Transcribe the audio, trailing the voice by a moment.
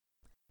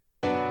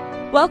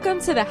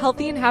Welcome to the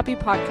Healthy and Happy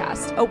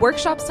Podcast, a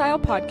workshop-style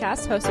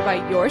podcast hosted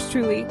by yours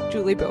truly,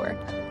 Julie Boer.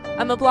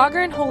 I'm a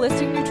blogger and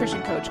holistic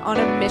nutrition coach on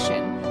a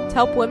mission to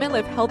help women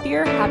live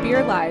healthier,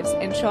 happier lives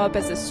and show up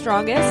as the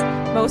strongest,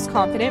 most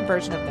confident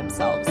version of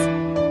themselves.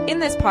 In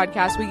this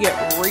podcast, we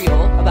get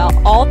real about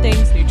all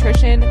things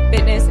nutrition,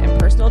 fitness, and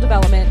personal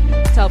development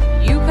to help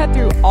you cut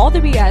through all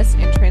the BS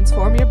and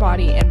transform your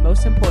body and,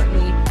 most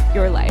importantly,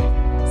 your life.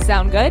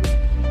 Sound good?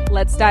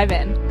 Let's dive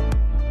in.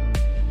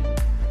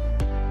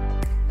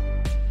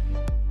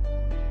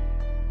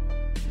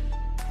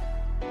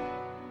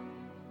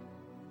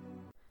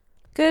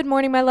 Good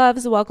morning, my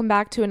loves. Welcome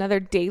back to another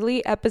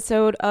daily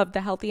episode of the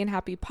Healthy and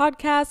Happy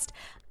Podcast.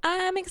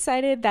 I'm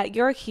excited that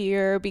you're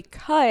here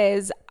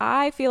because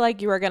I feel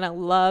like you are going to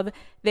love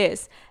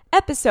this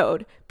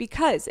episode,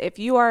 because if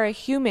you are a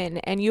human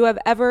and you have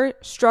ever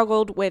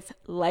struggled with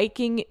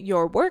liking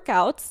your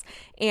workouts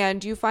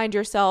and you find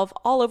yourself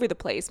all over the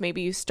place,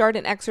 maybe you start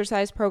an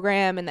exercise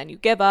program and then you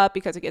give up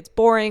because it gets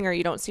boring or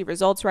you don't see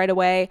results right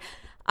away,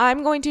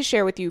 I'm going to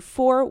share with you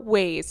 4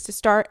 ways to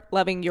start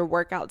loving your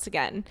workouts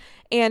again.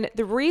 And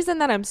the reason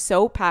that I'm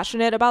so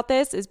passionate about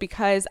this is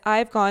because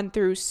I've gone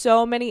through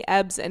so many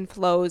ebbs and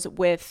flows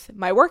with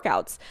my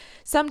workouts.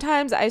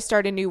 Sometimes I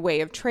start a new way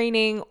of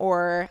training,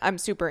 or I'm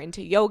super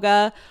into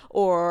yoga,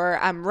 or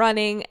I'm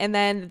running, and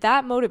then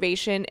that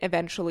motivation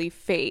eventually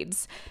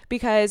fades.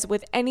 Because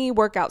with any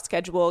workout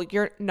schedule,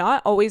 you're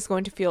not always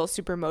going to feel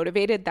super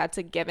motivated. That's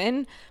a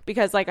given.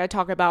 Because like I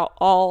talk about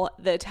all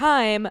the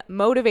time,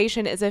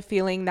 motivation is a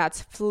feeling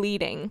that's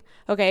fleeting.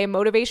 Okay,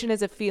 motivation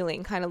is a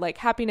feeling, kind of like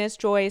happiness,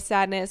 joy,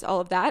 sadness, all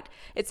of that.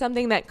 It's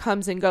something that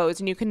comes and goes,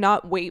 and you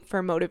cannot wait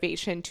for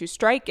motivation to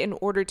strike in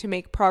order to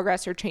make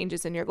progress or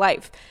changes in your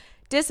life.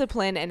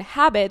 Discipline and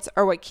habits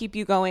are what keep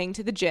you going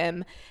to the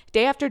gym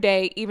day after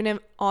day, even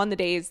on the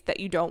days that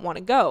you don't want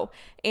to go.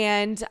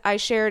 And I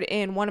shared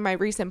in one of my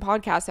recent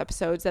podcast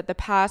episodes that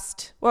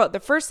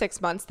the first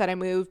 6 months that I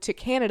moved to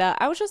Canada,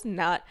 I was just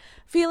not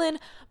feeling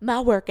my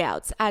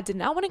workouts. I did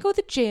not want to go to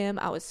the gym.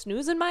 I was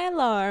snoozing my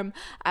alarm.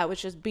 I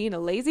was just being a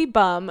lazy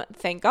bum.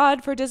 Thank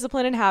God for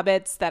discipline and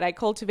habits that I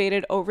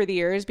cultivated over the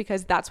years,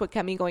 because that's what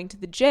kept me going to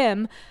the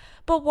gym.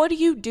 But what do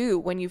you do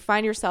when you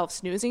find yourself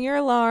snoozing your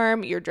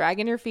alarm, you're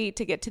dragging your feet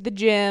to get to the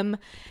gym,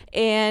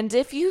 and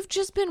if you've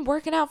just been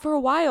working out for a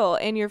while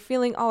and you're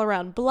feeling all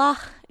around blah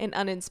and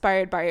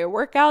uninspired by your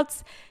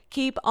workouts,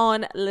 keep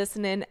on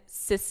listening,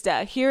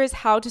 sister. Here is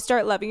how to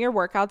start loving your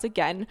workouts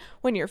again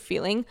when you're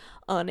feeling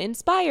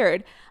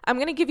uninspired. I'm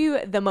going to give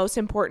you the most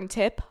important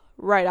tip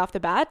right off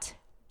the bat.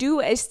 Do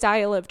a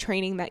style of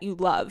training that you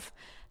love.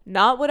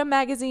 Not what a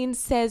magazine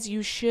says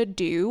you should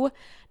do,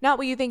 not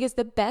what you think is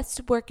the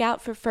best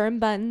workout for firm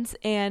buns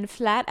and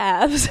flat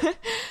abs,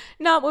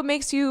 not what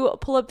makes you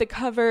pull up the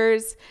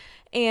covers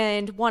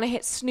and want to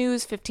hit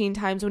snooze 15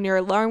 times when your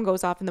alarm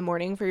goes off in the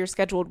morning for your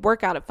scheduled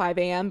workout at 5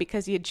 a.m.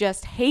 because you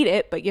just hate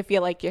it, but you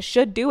feel like you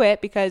should do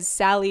it because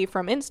Sally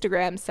from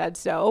Instagram said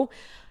so.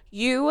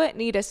 You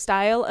need a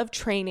style of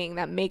training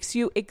that makes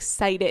you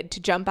excited to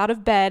jump out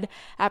of bed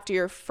after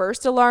your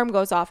first alarm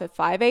goes off at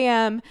 5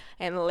 a.m.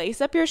 and lace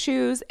up your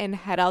shoes and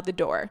head out the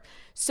door.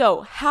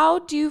 So how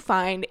do you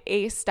find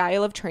a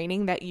style of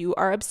training that you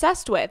are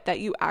obsessed with, that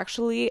you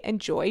actually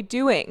enjoy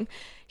doing?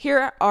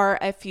 Here are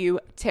a few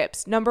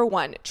tips. Number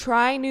 1,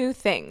 try new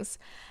things.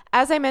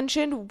 As I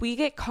mentioned, we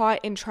get caught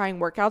in trying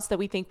workouts that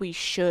we think we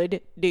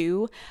should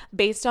do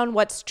based on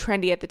what's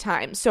trendy at the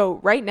time. So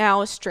right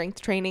now,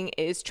 strength training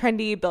is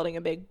trendy. Building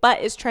a big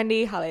butt is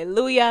trendy.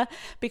 Hallelujah.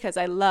 Because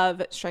I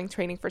love strength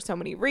training for so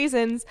many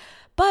reasons.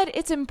 But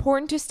it's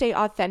important to stay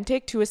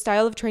authentic to a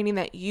style of training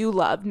that you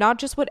love, not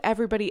just what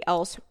everybody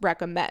else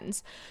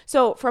recommends.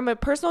 So from a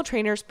personal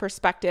trainer's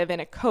perspective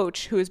and a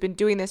coach who has been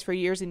doing this for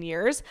years and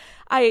years,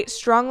 I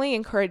strongly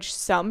encourage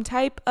some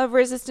type of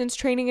resistance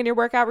training in your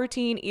workout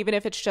routine, even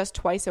if it's just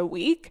twice a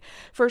week,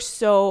 for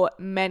so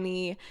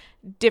many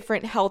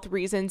different health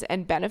reasons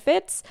and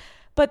benefits.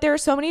 But there are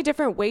so many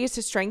different ways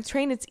to strength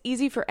train, it's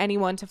easy for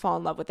anyone to fall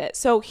in love with it.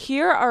 So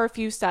here are a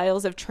few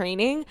styles of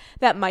training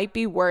that might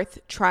be worth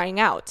trying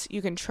out.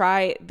 You can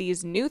try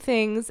these new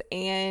things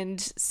and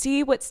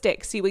see what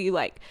sticks, see what you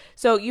like.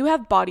 So you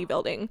have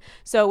bodybuilding.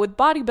 So with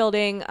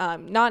bodybuilding,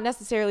 not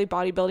necessarily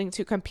bodybuilding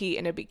to compete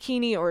in a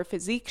bikini or a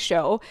physique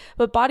show,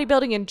 but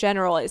bodybuilding in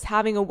general is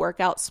having a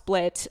workout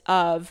split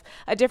of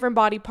a different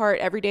body part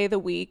every day of the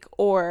week,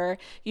 or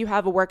you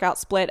have a workout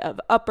split of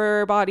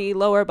upper body,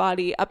 lower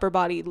body, upper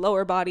body,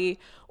 lower body,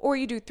 or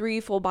you do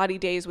 3 full body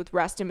days with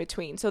rest in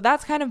between. So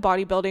that's kind of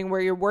bodybuilding, where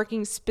you're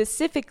working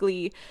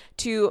specifically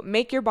to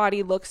make your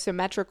body look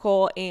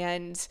symmetrical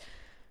and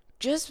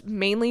just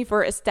mainly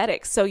for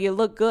aesthetics. So you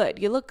look good,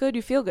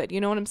 you feel good.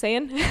 You know what I'm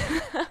saying?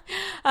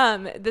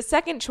 The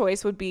second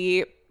choice would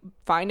be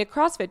find a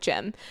CrossFit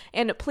gym.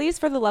 And please,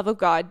 for the love of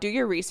God, do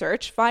your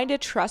research. Find a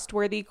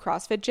trustworthy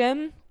CrossFit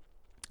gym.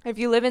 If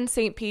you live in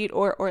St. Pete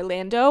or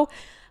Orlando,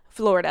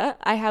 Florida.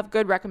 I have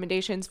good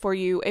recommendations for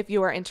you if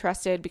you are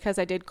interested because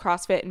I did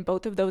CrossFit in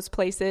both of those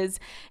places,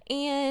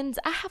 and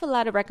I have a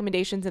lot of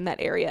recommendations in that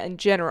area in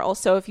general.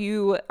 So if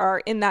you are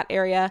in that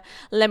area,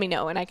 let me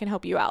know and I can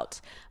help you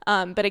out.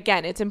 But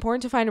again, it's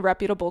important to find a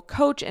reputable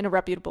coach and a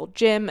reputable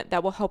gym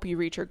that will help you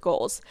reach your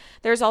goals.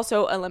 There's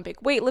also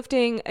Olympic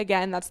weightlifting.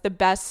 Again, that's the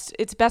best.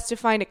 It's best to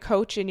find a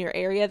coach in your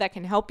area that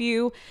can help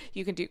you.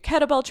 You can do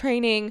kettlebell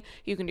training,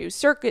 you can do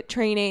circuit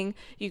training,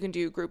 you can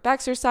do group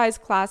exercise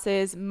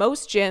classes.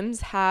 Most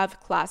gyms have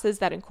classes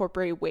that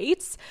incorporate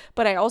weights,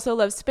 but I also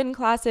love spin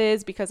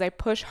classes because I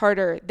push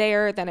harder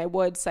there than I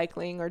would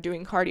cycling or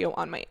doing cardio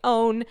on my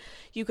own.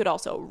 You could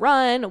also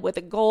run with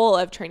a goal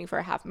of training for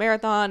a half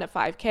marathon, a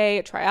 5K,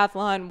 a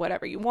triathlon,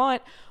 whatever you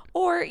want,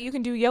 or you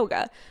can do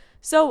yoga.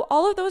 So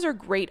all of those are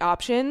great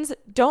options.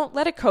 Don't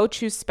let a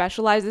coach who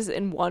specializes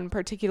in one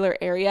particular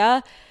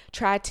area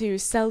try to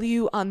sell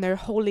you on their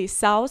holy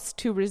sauce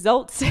to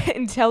results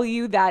and tell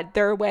you that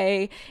their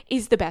way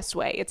is the best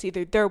way. It's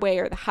either their way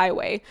or the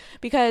highway.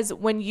 Because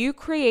when you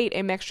create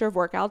a mixture of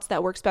workouts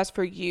that works best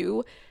for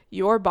you,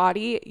 your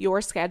body,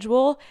 your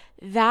schedule,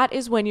 that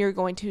is when you're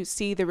going to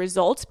see the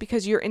results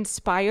because you're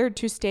inspired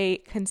to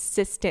stay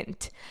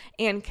consistent.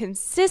 And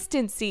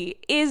consistency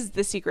is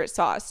the secret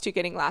sauce to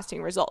getting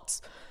lasting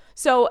results.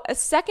 So a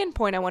second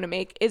point I want to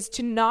make is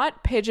to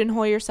not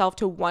pigeonhole yourself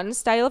to one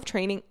style of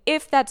training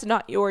if that's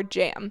not your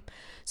jam.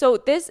 So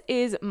this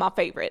is my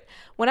favorite.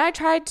 When I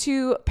tried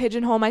to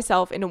pigeonhole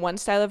myself into one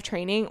style of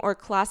training or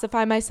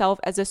classify myself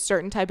as a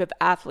certain type of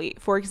athlete,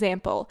 for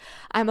example,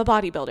 I'm a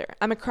bodybuilder,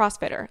 I'm a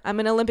CrossFitter, I'm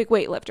an Olympic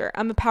weightlifter,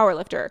 I'm a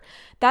powerlifter,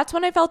 that's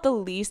when I felt the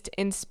least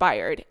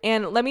inspired.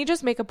 And let me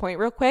just make a point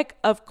real quick.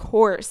 Of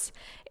course,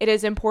 it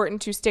is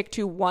important to stick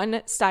to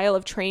one style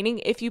of training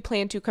if you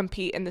plan to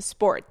compete in the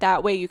sport.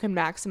 That way you can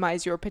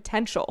maximize your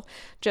potential.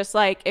 Just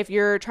like if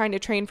you're trying to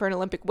train for an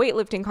Olympic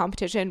weightlifting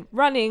competition,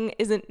 running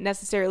isn't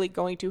necessarily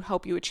going to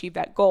help you achieve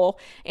that goal,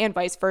 and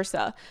vice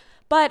versa.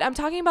 But I'm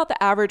talking about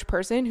the average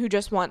person who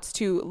just wants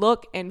to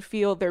look and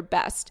feel their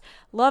best,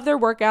 love their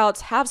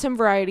workouts, have some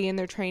variety in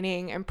their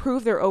training,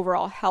 improve their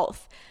overall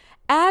health.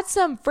 Add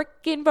some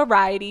freaking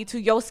variety to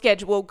your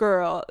schedule,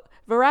 girl.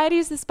 Variety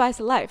is the spice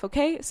of life,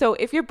 okay? So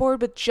if you're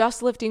bored with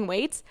just lifting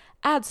weights,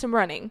 add some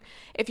running.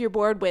 If you're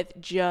bored with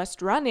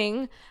just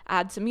running,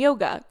 add some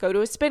yoga. Go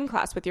to a spin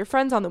class with your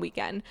friends on the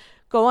weekend.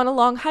 Go on a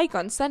long hike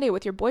on Sunday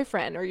with your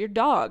boyfriend or your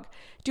dog.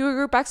 Do a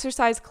group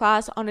exercise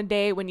class on a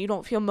day when you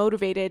don't feel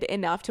motivated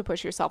enough to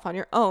push yourself on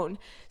your own.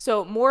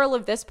 So moral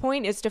of this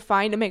point is to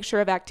find a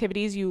mixture of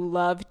activities you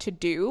love to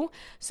do.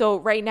 So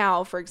right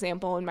now, for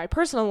example, in my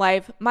personal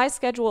life, my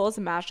schedule is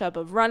a mashup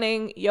of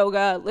running,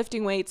 yoga,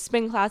 lifting weights,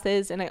 spin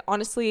classes, and I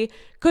honestly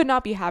could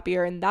not be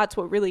happier. And that's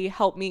what really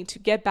helped me to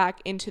get back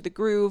into the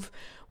groove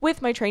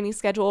with my training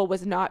schedule,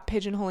 was not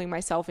pigeonholing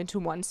myself into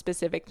one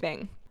specific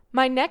thing.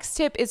 My next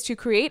tip is to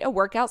create a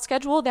workout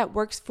schedule that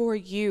works for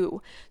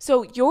you.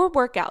 So your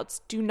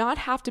workouts do not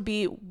have to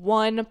be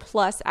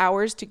 1+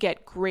 hours to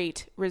get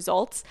great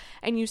results,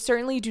 and you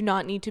certainly do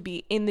not need to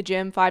be in the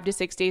gym 5 to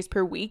 6 days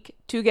per week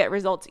to get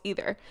results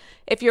either.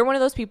 If you're one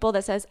of those people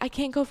that says, I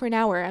can't go for an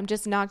hour, I'm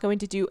just not going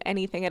to do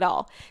anything at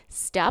all,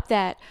 stop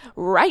that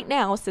right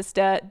now,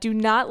 sister. Do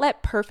not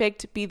let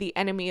perfect be the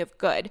enemy of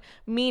good.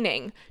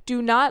 Meaning,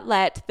 do not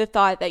let the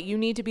thought that you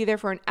need to be there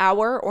for an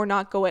hour or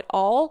not go at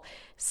all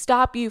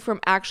stop you from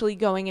actually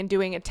going and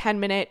doing a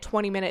 10-minute,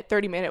 20-minute,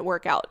 30-minute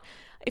workout.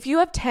 If you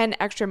have 10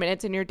 extra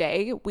minutes in your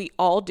day, we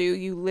all do,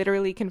 you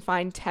literally can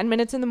find 10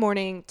 minutes in the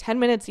morning, 10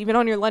 minutes even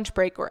on your lunch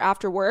break or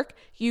after work,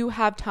 you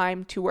have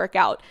time to work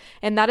out.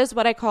 And that is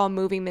what I call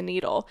moving the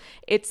needle.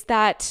 It's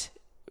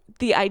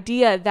the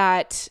idea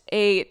that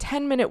a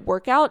 10-minute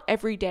workout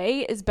every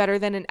day is better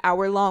than an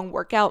hour-long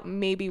workout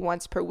maybe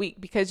once per week,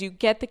 because you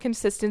get the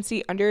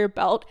consistency under your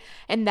belt,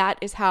 and that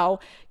is how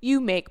you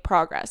make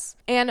progress.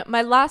 And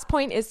my last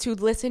point is to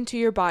listen to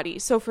your body.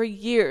 So for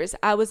years,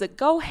 I was a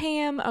go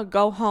ham, a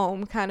go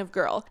home kind of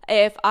girl.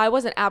 If I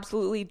wasn't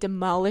absolutely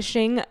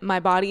demolishing my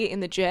body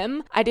in the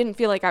gym, I didn't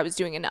feel like I was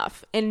doing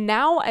enough. And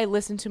now I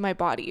listen to my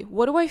body.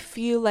 What do I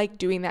feel like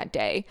doing that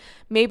day?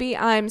 Maybe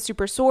I'm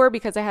super sore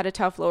because I had a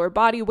tough lower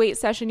body weight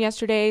session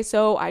yesterday,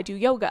 so I do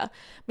yoga.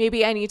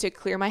 Maybe I need to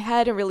clear my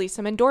head and release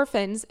some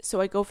endorphins,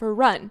 so I go for a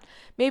run.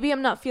 Maybe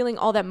I'm not feeling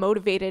all that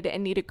motivated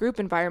and need a group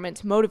environment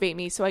to motivate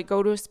me, so I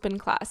go to a spin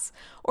class.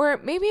 Or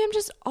maybe I'm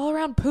just all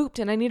around pooped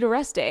and I need a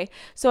rest day,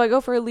 so I go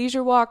for a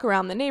leisure walk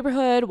around the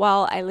neighborhood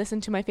while I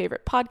listen to my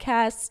favorite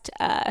podcast.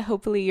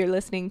 Hopefully you're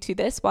listening to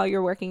this while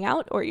you're working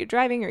out, or you're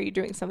driving, or you're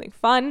doing something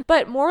fun.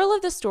 But moral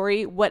of the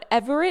story,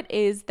 whatever it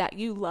is that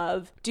you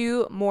love,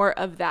 do more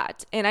of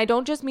that. And I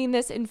don't just mean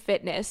this in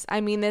fitness,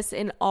 I mean this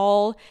in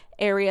all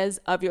areas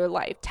of your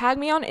life. Tag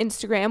me on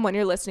Instagram when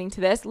you're listening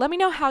to this. Let me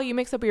know how you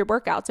mix up your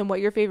workouts and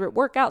what your favorite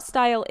workout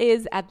style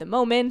is at the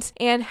moment,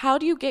 and how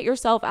do you get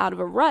yourself out of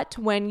a rut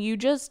when you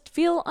just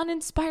feel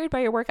uninspired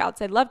by your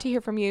workouts. I'd love to hear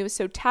from you,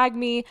 so tag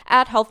me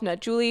at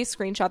HealthNutJulie,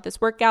 screenshot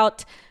this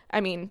workout.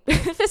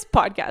 This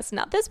podcast,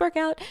 not this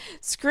workout.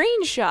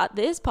 Screenshot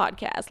this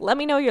podcast. Let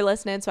me know you're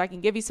listening so I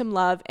can give you some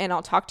love, and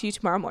I'll talk to you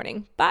tomorrow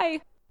morning.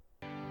 Bye.